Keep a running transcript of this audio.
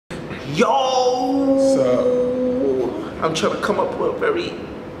Yo! So, I'm trying to come up with a very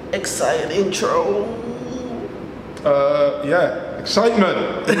exciting intro. yeah,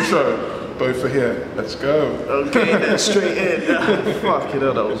 excitement intro. Both are here. Let's go. Okay, then straight in. Fuck,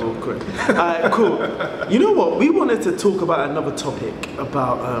 that was awkward. Alright, cool. You know what? We wanted to talk about another topic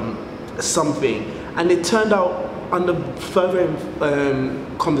about something, and it turned out under further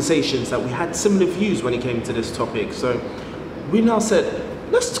conversations that we had similar views when it came to this topic. So we now said,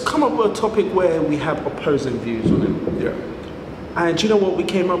 let's come up with a topic where we have opposing views on it. Yeah. And do you know what we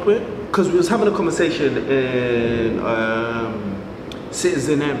came up with? Because we was having a conversation in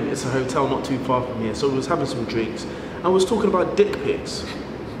Citizen M. It's a hotel not too far from here. So we was having some drinks and we was talking about dick pics.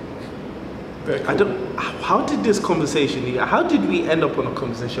 Cool. I don't. How did this conversation? How did we end up on a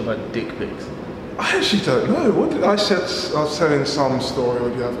conversation about dick pics? I actually don't know. What did I said? I was telling some story or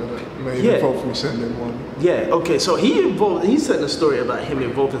the other that may involve me sending one. Yeah. Okay. So he said a story about him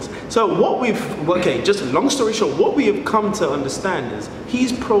involved. So what just long story short, what we have come to understand is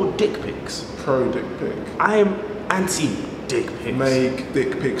he's pro dick pics. Pro dick pic. I am anti dick pics. Make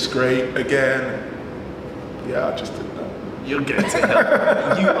dick pics great again. Yeah, I just did that. You're getting to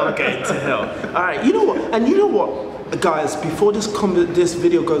hell. You are getting to hell. All right. You know what? And you know what, guys? Before this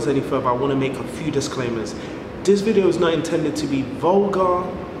video goes any further, I want to make a few disclaimers. This video is not intended to be vulgar,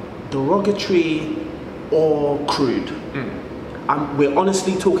 derogatory, or crude. We're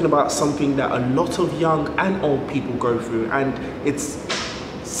honestly talking about something that a lot of young and old people go through, and it's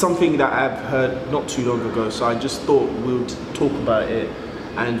something that I've heard not too long ago. So I just thought we would talk about it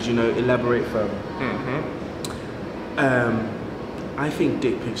and, you know, elaborate further. I think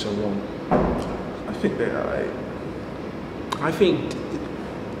dick pics are wrong. I think they are. I think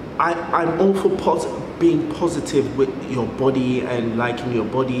I'm all for being positive with your body and liking your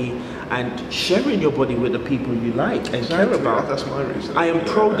body and sharing your body with the people you like and care about. That's my reason. I am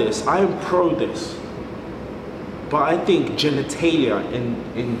pro this. I am pro this. But I think genitalia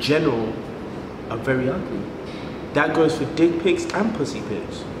in general are very ugly. That goes for dick pics and pussy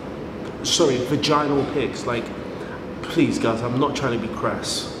pics. Sorry, vaginal pics. Like, please guys, I'm not trying to be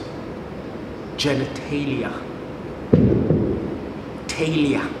crass. Genitalia.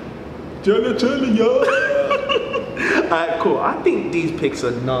 Genitalia. Alright, cool. I think these pics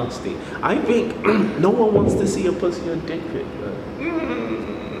are nasty. I think no one wants to see a pussy or dick pic.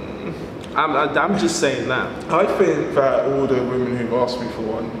 I'm just saying that. I think that all the women who've asked me for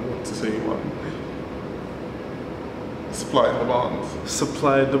one want to see one. Supply and demand.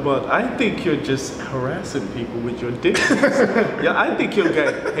 Supply and demand. I think you're just harassing people with your dick. Yeah, I think you'll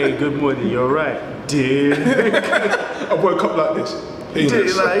get, hey, good morning, you're right, dick. I woke up like this.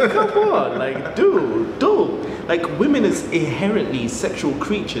 Dude, like, come on, like, dude. Like, women is inherently sexual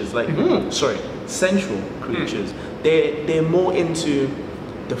creatures, like, sensual creatures. They're more into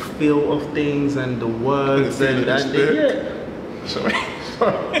the feel of things and the words and Sorry.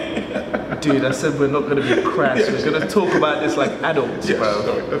 Dude, I said we're not going to be crass. We're going to talk about this like adults,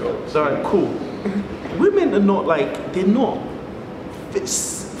 bro. Sorry, cool. Women are not like, they're not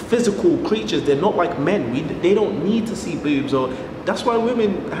physical creatures. They're not like men. They don't need to see boobs, or that's why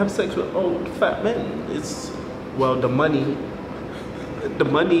women have sex with old fat men. It's, well, the money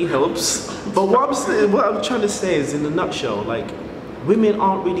helps. But what I'm trying to say is, in a nutshell, like, women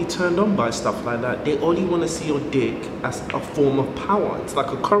aren't really turned on by stuff like that. They only want to see your dick as a form of power. It's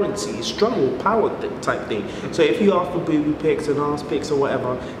like a currency, struggle, power type thing. So if you ask for booby pics and ass pics or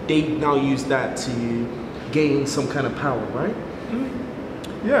whatever, they now use that to gain some kind of power, right?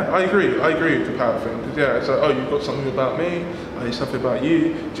 Yeah, I agree with the power thing. Because yeah, it's like, oh, you've got something about me, I need something about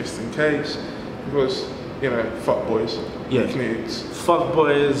you, just in case. Because, you know, fuck boys, leak nudes. Fuck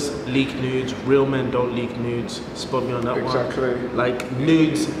boys, leak nudes. Real men don't leak nudes. Spot me on that one. Exactly. Like,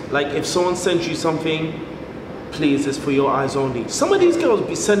 nudes, like, if someone sends you something, please, it's for your eyes only. Some of these girls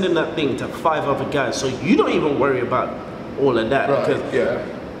be sending that thing to 5 other guys, so you don't even worry about all of that. Right,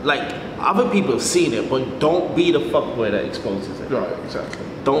 because, like, other people have seen it, but don't be the fuckboy that exposes it. Right, exactly.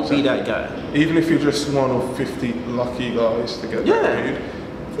 Don't be that guy. Even if you're just one of 50 lucky guys to get that nude.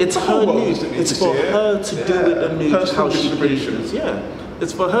 It's her nude. It's for her to do with the nude how she pleases. Yeah.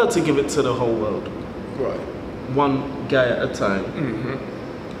 It's for her to give it to the whole world. Right. One guy at a time.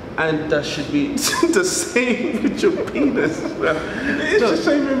 And that should be the same with your penis. It's the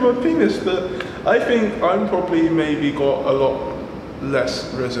same with my penis, but I think I'm probably maybe got a lot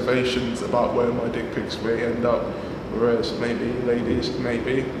less reservations about where my dick pics may end up, whereas maybe ladies,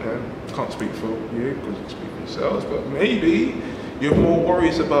 maybe, can't speak for you because you speak for yourselves, but maybe you have more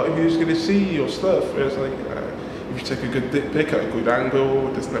worries about who's going to see your stuff. Whereas like, if you take a good dick pic at a good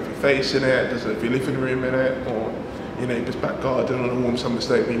angle, doesn't have your face in it, doesn't have your living room in it, or your neighbour's back garden on a warm summer's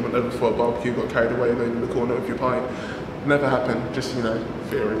day when you went over for a barbecue, got carried away, then in the corner with your pint. Never happened, just, you know,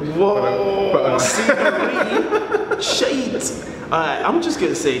 theory. Whoa, see shades. Alright, I'm just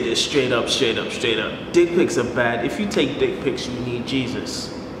gonna say this straight up. Dick pics are bad. If you take dick pics, you need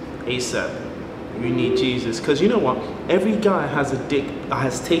Jesus. ASAP. You need Jesus. Because you know what? Every guy has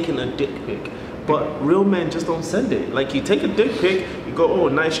taken a dick pic. But real men just don't send it. Like, you take a dick pic, you go, oh,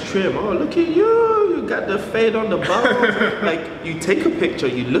 nice trim. Oh, look at you. You got the fade on the balls. Like, you take a picture,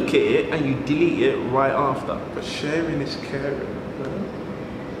 you look at it, and you delete it right after. But sharing is caring.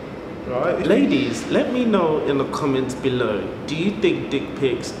 Right? Ladies, let me know in the comments below. Do you think dick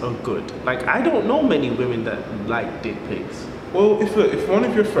pics are good? Like, I don't know many women that like dick pics. Well, if one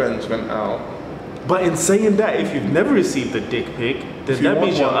of your friends went out. But in saying that, if you've never received a dick pic, then that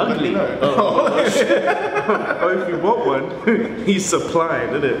means you're ugly. Oh, if you want one, he's supplying,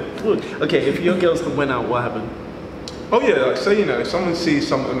 isn't it? Okay, if your girls went out, what happened? Oh yeah, like say, you know, if someone sees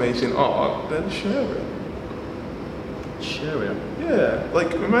some amazing art, then share it. Share it? Yeah,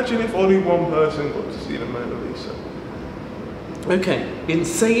 like imagine if only one person got to see the Mona Lisa. Okay, in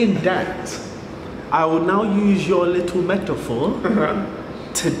saying that, I will now use your little metaphor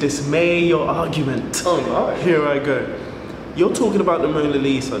to dismay your argument. Oh, nice. Here I go. You're talking about the Mona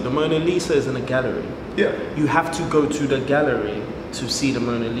Lisa. The Mona Lisa is in a gallery. Yeah. You have to go to the gallery to see the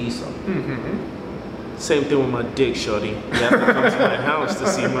Mona Lisa. Mm-hmm. Same thing with my dick, shorty. You have to come to my house to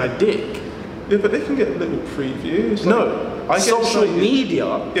see my dick. Yeah, but they can get little previews. No, social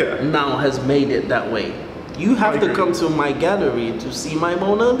media now has made it that way. You have to come to my gallery to see my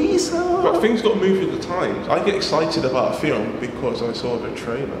Mona Lisa. But things got to move with the times. I get excited about a film because I saw the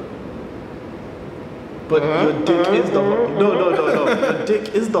trailer. But your dick is the whole... No. Your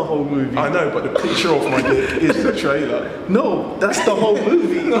dick is the whole movie. I know, but the picture of my dick is the trailer. No, that's the whole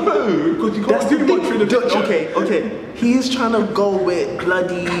movie. No, because you can't do much with the picture. Okay. He is trying to go with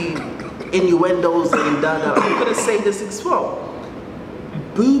bloody innuendos and da-da. I'm going to say this as well.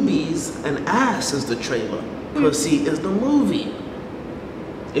 Boobies and ass is the trailer. Pussy is the movie.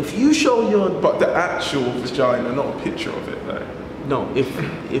 If you show your... But the actual vagina, not a picture of it though. No,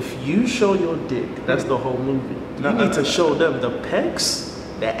 if you show your dick, that's the whole movie. You need to show them the pecs,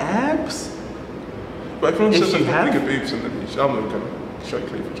 the abs. But if someone says I've got bigger boobs in the niche, I'm not going to show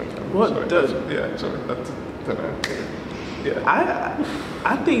cleavage on camera. What? Sorry, I don't know. Yeah.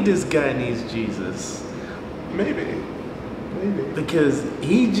 I think this guy needs Jesus. Maybe. Because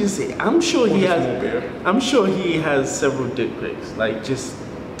he just, I'm sure he has. More beer. I'm sure he has several dick pics, like just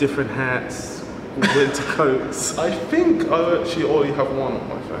different hats, winter coats. I think I actually already have one on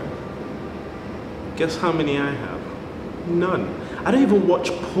my phone. Guess how many I have? None. I don't even watch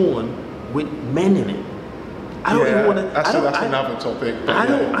porn with men in it. I don't even want to. That's another topic. I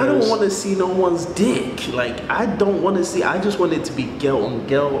don't want to see no one's dick. Like, I don't want to see. I just want it to be girl on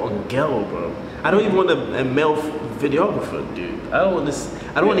girl on girl, bro. I don't even want a male videographer, dude. I don't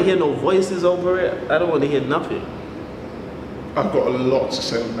want to hear no voices over it. I don't want to hear nothing. I've got a lot to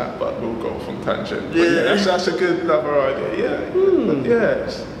say on that, but we'll go off on tangent. Yeah, that's a good another idea. Yeah.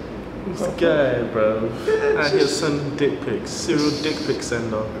 Yes. This guy, bro. I hear sending dick pics. Serial dick pic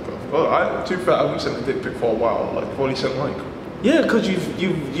sender. Well, to be fair, I haven't sent a dick pic for a while. Like, I've only sent like. Yeah, because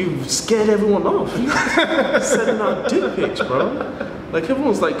you've scared everyone off. Sending out dick pics, bro. Like,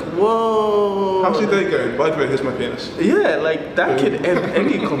 everyone's like, whoa. How's your day going? By the way, here's my penis. Yeah, like, that could end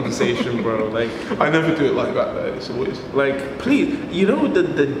any conversation, bro. Like, I never do it like that, though. It's always... Like, please, you know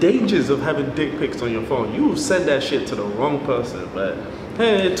the dangers of having dick pics on your phone. You will send that shit to the wrong person, but,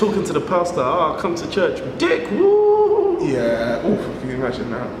 hey, talking to the pastor, oh, come to church. Dick, woo! Yeah, oof, can you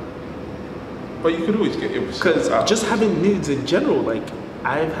imagine that? But you could always get your... Because just having nudes in general, like,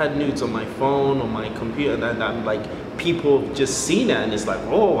 I've had nudes on my phone, on my computer, and I'm like, people have just seen it, and it's like,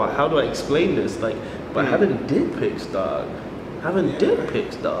 oh, how do I explain this? Like, but having dick pics, dog. Dick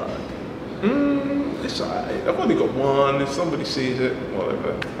pics, dog. It's alright. I've only got one. If somebody sees it,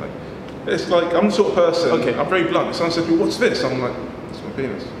 whatever. Like, it's like, I'm the sort of person, okay. I'm very blunt. If someone says, what's this? I'm like, it's my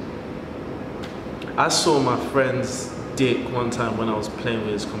penis. I saw my friend's dick one time when I was playing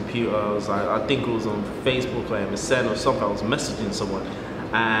with his computer. I think it was on Facebook or MSN or something. I was messaging someone.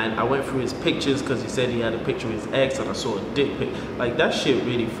 And I went through his pictures because he said he had a picture of his ex, and I saw a dick pic. Like, that shit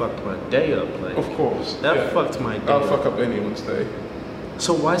really fucked my day up. Like, of course. That fucked my day up. I'll fuck up anyone's day.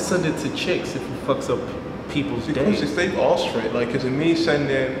 So why send it to chicks if it fucks up people's day? Because if they've asked for it, like, as in me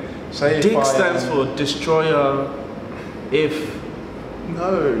sending, say dick stands for destroyer, if...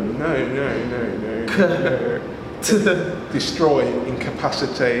 No. Destroy,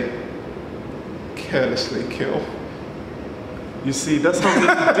 incapacitate, carelessly kill. You see, that's how many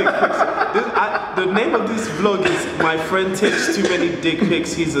dick pics. The name of this vlog is "My friend takes too many dick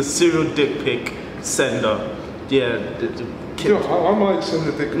pics. He's a serial dick pic sender." Yeah. Yo, I might send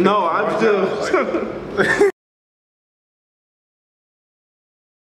a dick pic. No, I'm still.